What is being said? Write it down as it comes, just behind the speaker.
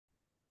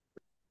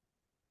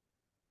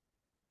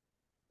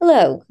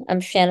Hello,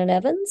 I'm Shannon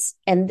Evans,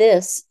 and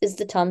this is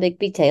the Tom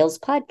Bigby Tales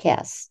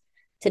podcast.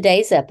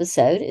 Today's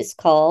episode is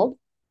called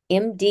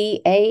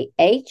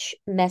MDAH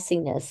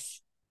Messiness.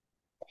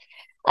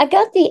 I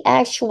got the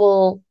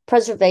actual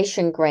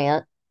preservation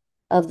grant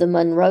of the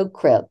Monroe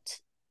Crypt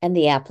and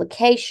the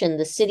application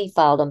the city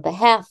filed on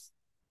behalf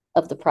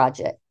of the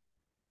project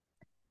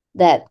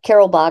that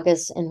Carol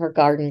Bogus and her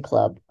garden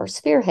club are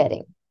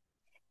spearheading.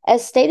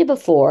 As stated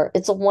before,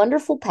 it's a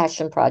wonderful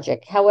passion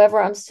project.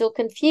 However, I'm still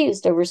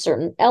confused over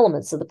certain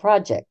elements of the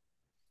project.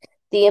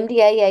 The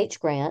MDAH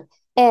grant,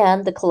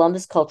 and the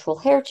Columbus Cultural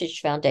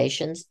Heritage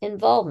Foundation's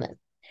involvement.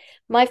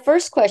 My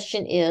first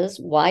question is,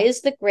 why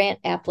is the grant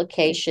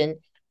application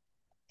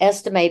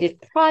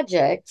estimated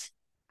project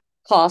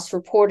cost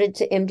reported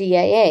to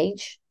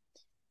MDAH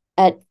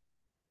at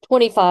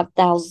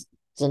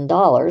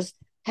 $25,000?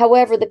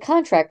 However, the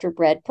contractor,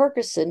 Brad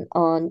Perkerson,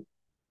 on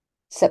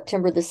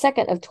September the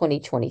 2nd of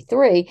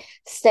 2023,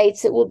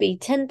 states it will be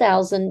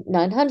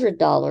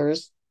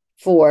 $10,900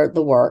 for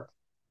the work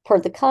per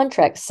the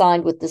contract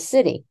signed with the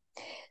city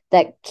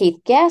that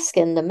Keith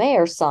Gaskin, the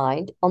mayor,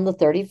 signed on the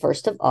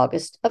 31st of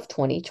August of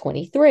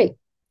 2023.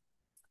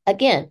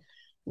 Again,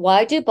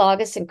 why do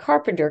Bogus and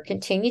Carpenter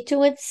continue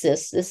to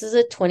insist this is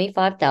a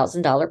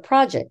 $25,000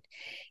 project,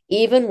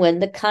 even when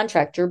the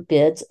contractor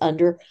bids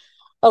under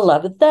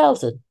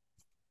 $11,000?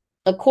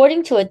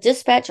 According to a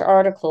Dispatch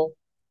article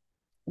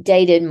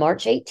dated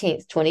March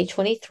 18th,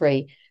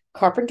 2023,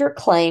 Carpenter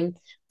claimed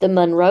the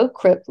Monroe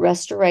Crypt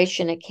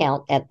restoration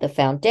account at the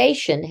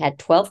foundation had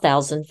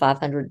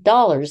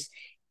 $12,500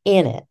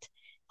 in it.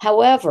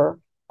 However,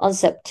 on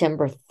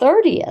September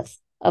 30th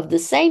of the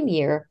same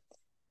year,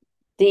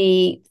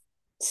 the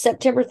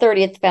September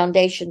 30th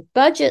foundation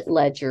budget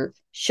ledger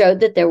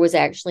showed that there was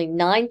actually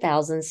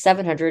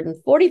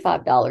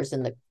 $9,745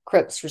 in the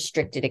Crypt's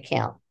restricted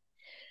account.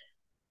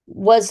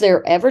 Was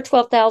there ever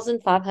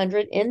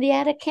 $12,500 in the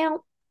ad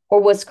account?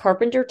 Or was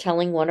Carpenter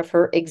telling one of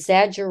her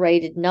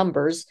exaggerated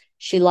numbers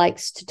she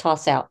likes to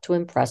toss out to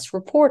impress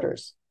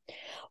reporters?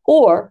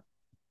 Or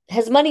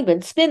has money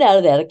been spent out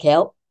of that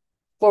account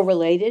for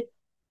related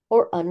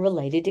or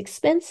unrelated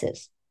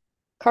expenses?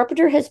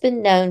 Carpenter has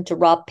been known to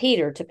rob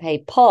Peter to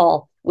pay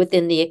Paul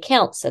within the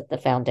accounts at the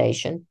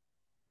foundation.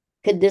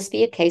 Could this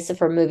be a case of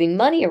her moving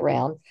money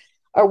around,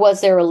 or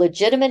was there a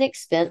legitimate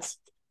expense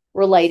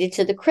related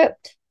to the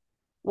crypt?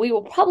 We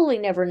will probably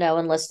never know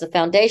unless the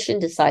foundation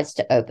decides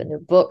to open their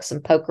books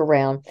and poke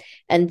around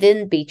and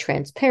then be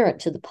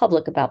transparent to the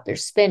public about their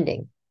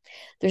spending.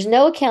 There's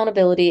no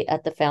accountability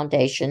at the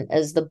foundation,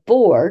 as the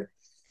board,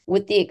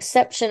 with the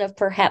exception of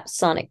perhaps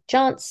Sonic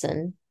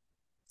Johnson,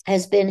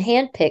 has been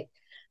handpicked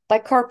by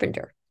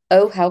Carpenter.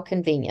 Oh, how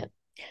convenient.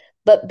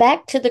 But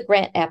back to the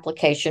grant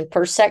application.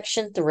 Per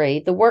Section 3,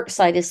 the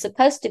worksite is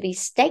supposed to be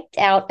staked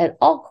out at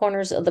all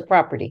corners of the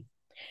property.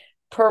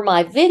 Per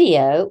my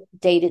video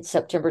dated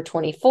September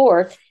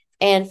 24th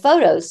and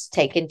photos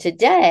taken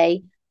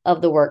today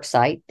of the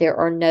worksite, there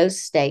are no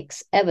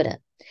stakes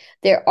evident.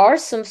 There are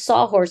some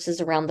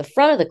sawhorses around the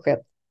front of the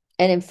crypt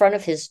and in front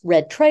of his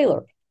red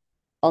trailer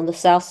on the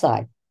south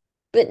side,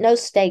 but no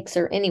stakes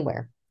are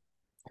anywhere.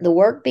 The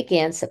work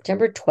began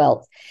September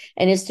 12th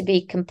and is to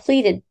be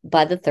completed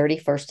by the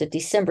 31st of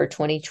December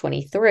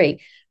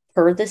 2023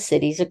 per the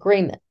city's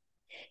agreement.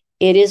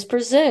 It is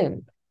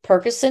presumed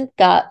Perkerson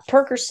got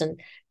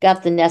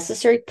the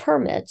necessary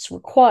permits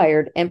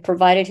required and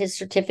provided his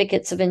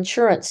certificates of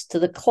insurance to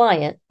the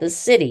client, the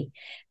city,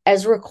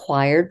 as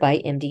required by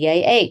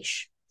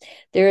MDAH.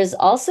 There is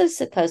also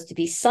supposed to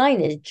be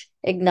signage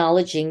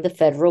acknowledging the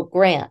federal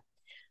grant.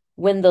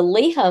 When the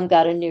Lee home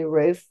got a new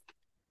roof,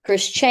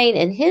 Chris Chain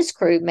and his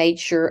crew made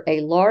sure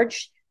a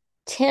large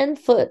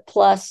 10-foot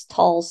plus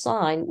tall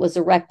sign was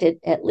erected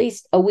at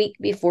least a week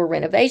before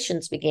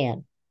renovations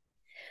began.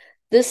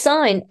 The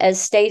sign,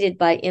 as stated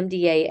by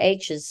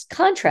MDAH's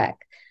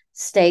contract,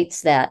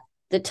 states that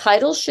the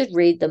title should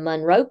read the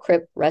Monroe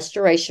Crypt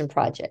Restoration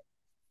Project.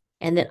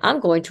 And then I'm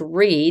going to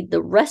read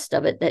the rest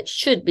of it that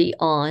should be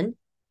on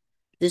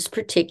this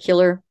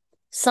particular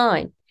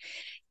sign.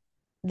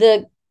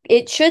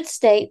 It should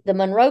state the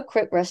Monroe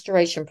Crypt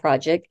Restoration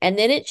Project, and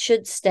then it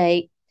should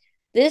state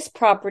this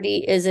property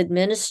is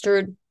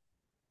administered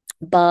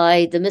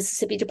by the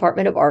Mississippi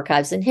Department of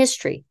Archives and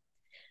History.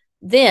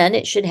 Then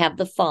it should have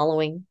the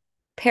following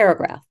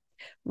paragraph.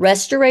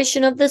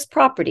 Restoration of this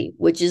property,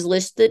 which is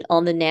listed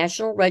on the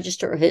National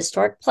Register of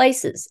Historic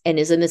Places and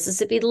is a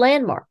Mississippi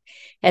landmark,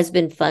 has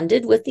been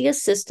funded with the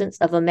assistance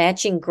of a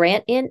matching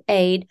grant in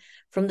aid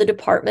from the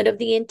Department of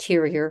the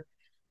Interior,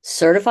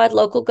 certified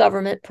local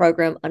government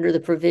program under the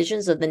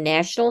provisions of the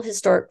National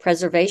Historic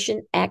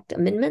Preservation Act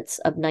amendments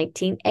of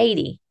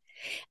 1980.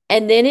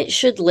 And then it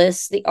should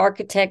list the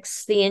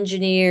architects, the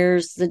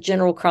engineers, the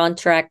general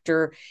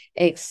contractor,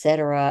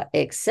 etc.,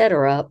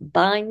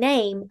 by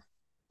name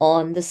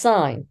on the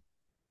sign.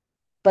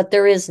 But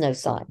there is no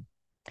sign.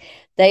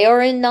 They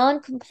are in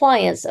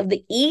non-compliance of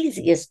the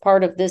easiest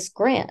part of this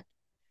grant.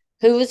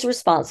 Who is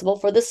responsible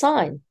for the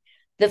sign?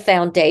 The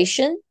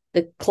foundation,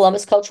 the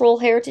Columbus Cultural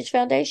Heritage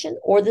Foundation,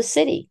 or the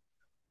city?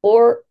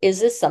 Or is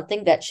this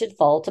something that should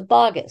fall to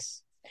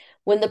Bogus?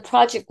 When the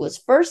project was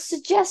first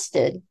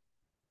suggested,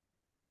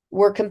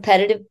 were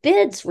competitive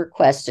bids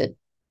requested?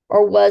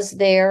 Or was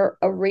there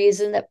a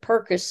reason that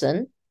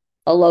Perkerson,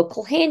 a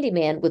local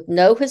handyman with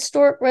no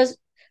historic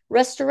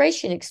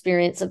restoration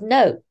experience of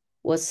note,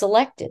 was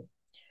selected?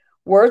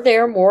 Were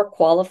there more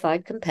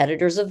qualified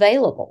competitors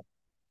available?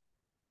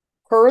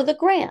 Per the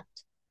grant,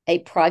 a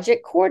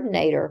project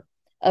coordinator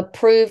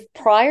approved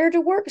prior to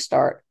work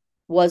start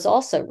was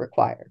also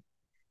required.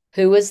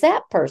 Who is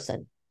that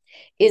person?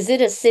 Is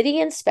it a city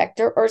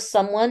inspector or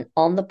someone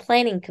on the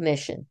planning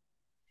commission?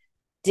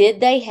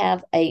 Did they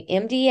have a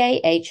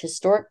MDAH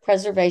Historic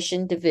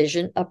Preservation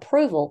Division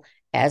approval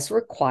as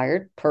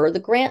required per the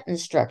grant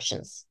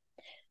instructions?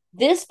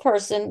 This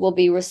person will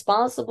be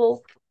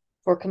responsible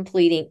for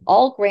completing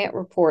all grant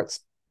reports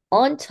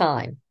on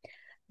time.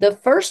 The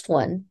first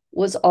one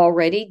was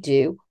already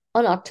due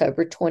on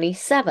October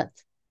 27th.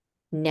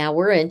 Now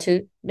we're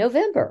into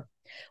November.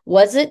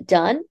 Was it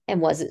done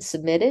and was it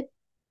submitted?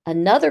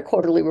 Another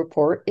quarterly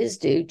report is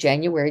due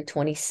January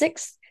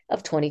 26th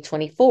of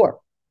 2024.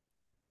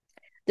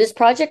 This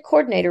project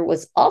coordinator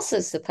was also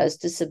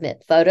supposed to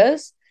submit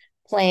photos,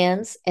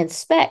 plans, and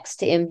specs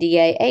to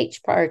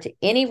MDAH prior to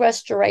any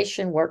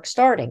restoration work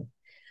starting.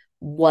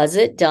 Was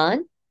it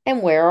done?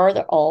 And where are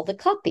all the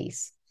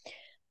copies?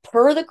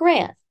 Per the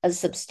grant, a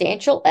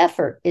substantial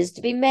effort is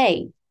to be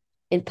made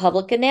in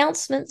public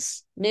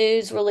announcements,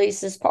 news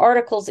releases,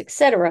 articles,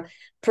 etc.,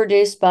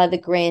 produced by the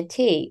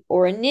grantee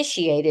or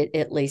initiated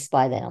at least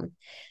by them,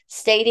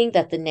 stating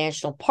that the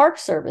National Park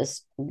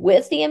Service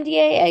with the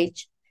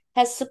MDAH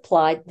has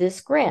supplied this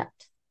grant.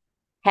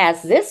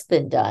 Has this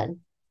been done?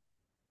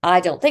 I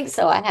don't think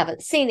so. I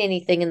haven't seen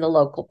anything in the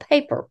local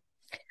paper.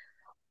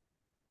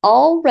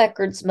 All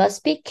records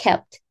must be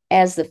kept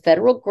as the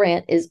federal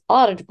grant is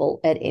auditable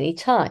at any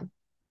time.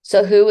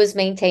 So who is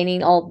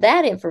maintaining all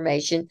that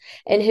information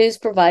and who's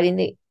providing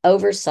the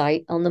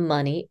oversight on the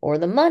money or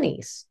the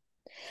monies?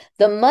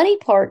 The money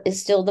part is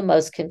still the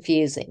most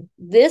confusing.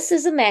 This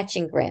is a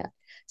matching grant.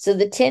 So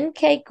the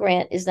 10K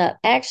grant is not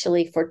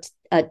actually for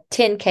a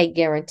 10K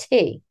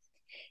guarantee.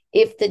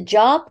 If the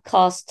job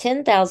costs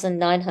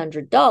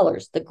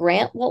 $10,900, the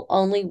grant will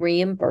only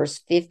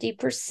reimburse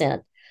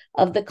 50%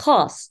 of the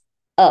cost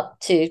up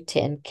to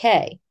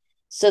 10K.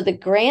 So the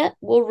grant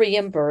will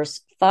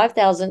reimburse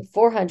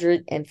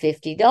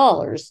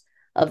 $5,450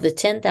 of the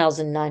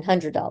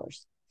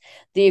 $10,900.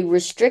 The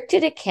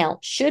restricted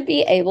account should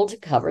be able to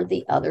cover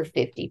the other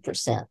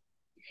 50%.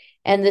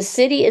 And the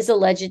city is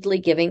allegedly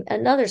giving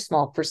another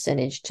small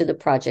percentage to the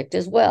project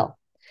as well.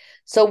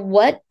 So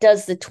what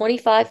does the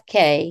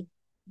 25K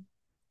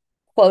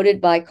quoted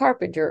by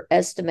Carpenter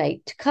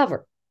estimate to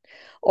cover?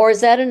 Or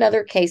is that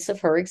another case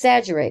of her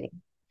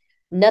exaggerating?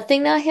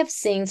 Nothing I have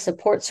seen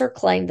supports her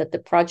claim that the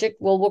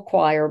project will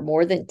require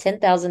more than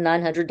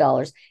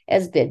 $10,900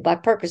 as bid by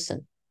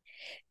Perkerson.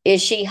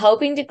 Is she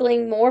hoping to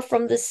glean more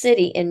from the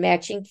city in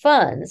matching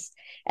funds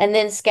and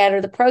then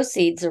scatter the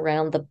proceeds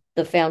around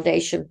the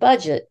foundation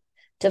budget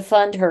to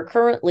fund her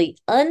currently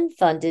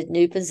unfunded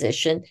new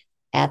position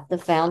at the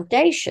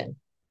foundation?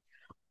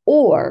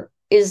 Or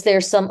is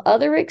there some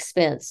other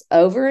expense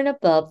over and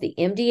above the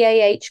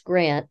MDAH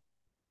grant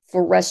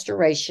for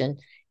restoration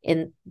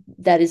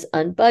that is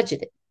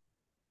unbudgeted?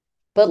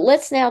 But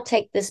let's now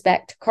take this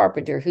back to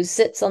Carpenter, who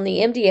sits on the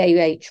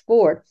MDAH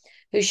board,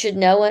 who should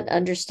know and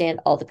understand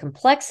all the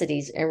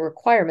complexities and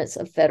requirements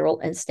of federal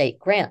and state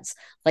grants,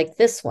 like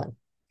this one.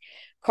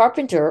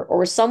 Carpenter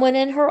or someone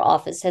in her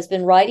office has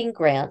been writing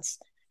grants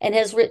and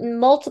has written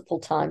multiple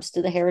times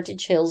to the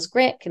Heritage Hills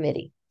Grant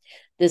Committee.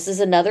 This is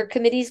another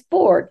committee's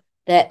board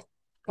that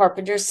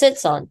Carpenter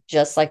sits on,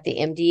 just like the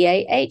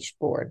MDAH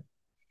board.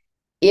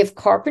 If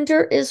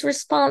Carpenter is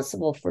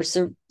responsible for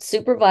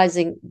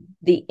supervising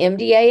the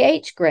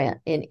MDAH grant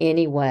in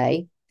any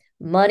way,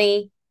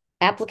 money,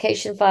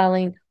 application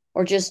filing,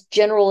 or just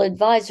general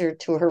advisor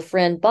to her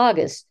friend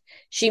Bogus,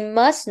 she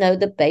must know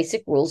the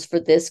basic rules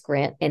for this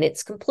grant and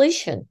its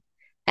completion.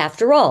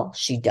 After all,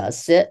 she does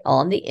sit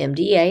on the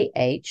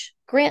MDAH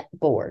grant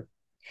board.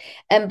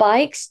 And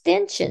by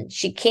extension,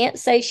 she can't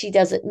say she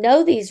doesn't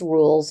know these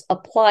rules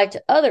apply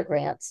to other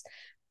grants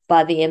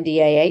by the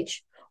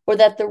MDAH, or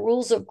that the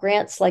rules of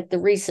grants like the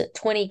recent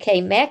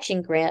 20K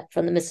matching grant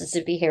from the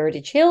Mississippi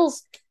Heritage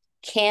Hills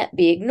can't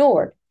be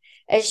ignored.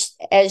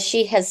 As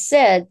she has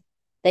said,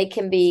 they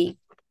can be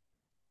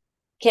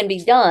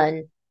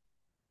done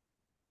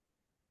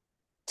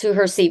to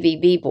her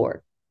CVB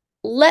board.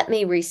 Let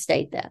me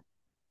restate that.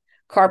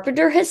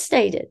 Carpenter has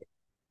stated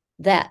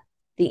that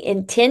the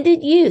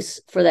intended use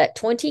for that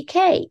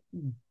 20K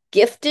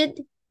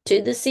gifted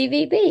to the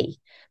CVB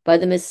by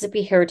the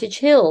Mississippi Heritage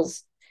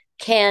Hills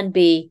can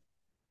be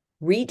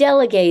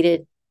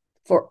redelegated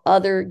for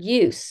other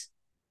use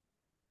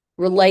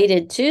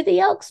related to the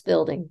Elks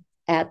building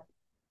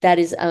that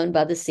is owned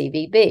by the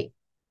CVB.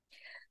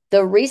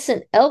 The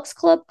recent Elks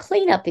Club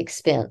cleanup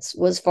expense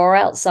was far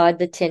outside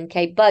the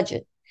 10K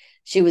budget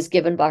she was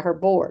given by her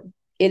board.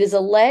 It is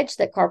alleged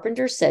that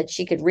Carpenter said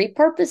she could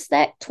repurpose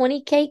that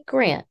 20K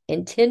grant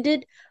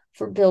intended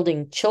for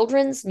building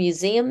children's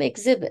museum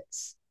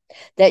exhibits,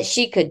 that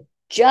she could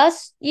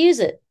just use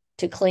it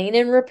to clean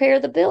and repair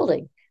the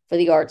building for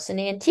the Arts and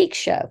Antique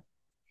Show.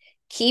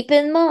 Keep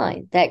in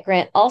mind that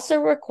grant also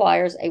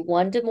requires a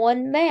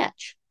 1-to-1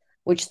 match,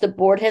 which the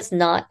board has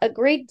not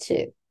agreed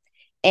to.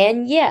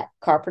 And yet,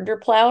 Carpenter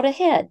plowed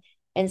ahead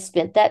and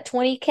spent that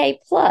 $20K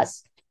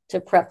plus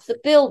to prep the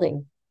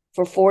building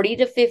for 40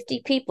 to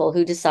 50 people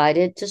who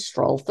decided to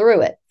stroll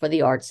through it for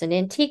the Arts and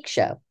Antique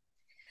Show.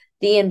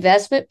 The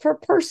investment per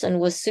person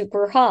was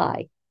super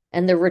high,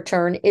 and the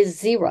return is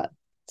zero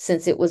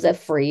since it was a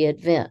free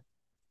event.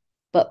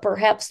 But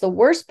perhaps the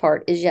worst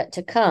part is yet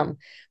to come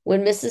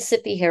when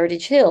Mississippi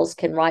Heritage Hills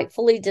can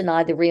rightfully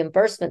deny the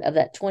reimbursement of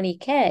that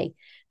 $20K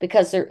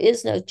because there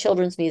is no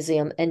children's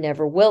museum and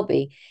never will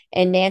be.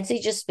 And Nancy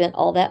just spent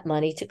all that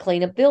money to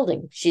clean a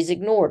building she's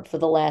ignored for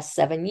the last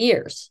 7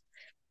 years.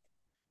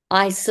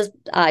 I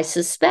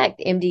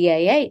suspect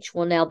MDAH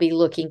will now be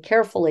looking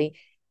carefully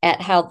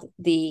at how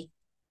the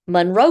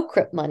Monroe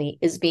Crip money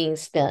is being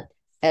spent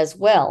as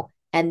well.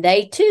 And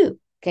they too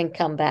can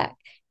come back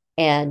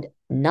and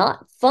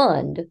not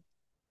fund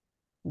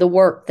the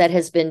work that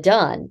has been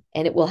done,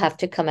 and it will have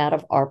to come out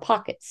of our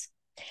pockets.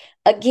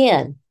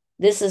 Again,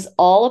 this is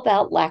all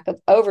about lack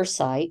of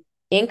oversight,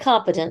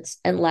 incompetence,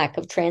 and lack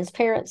of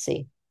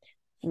transparency.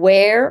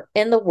 Where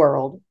in the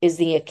world is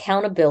the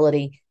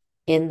accountability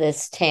in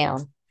this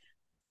town?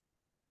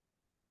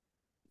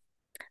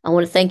 I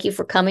want to thank you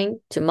for coming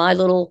to my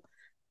little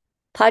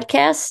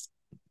podcast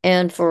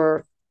and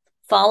for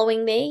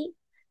following me,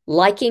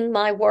 liking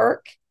my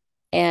work,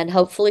 and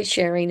hopefully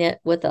sharing it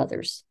with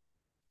others.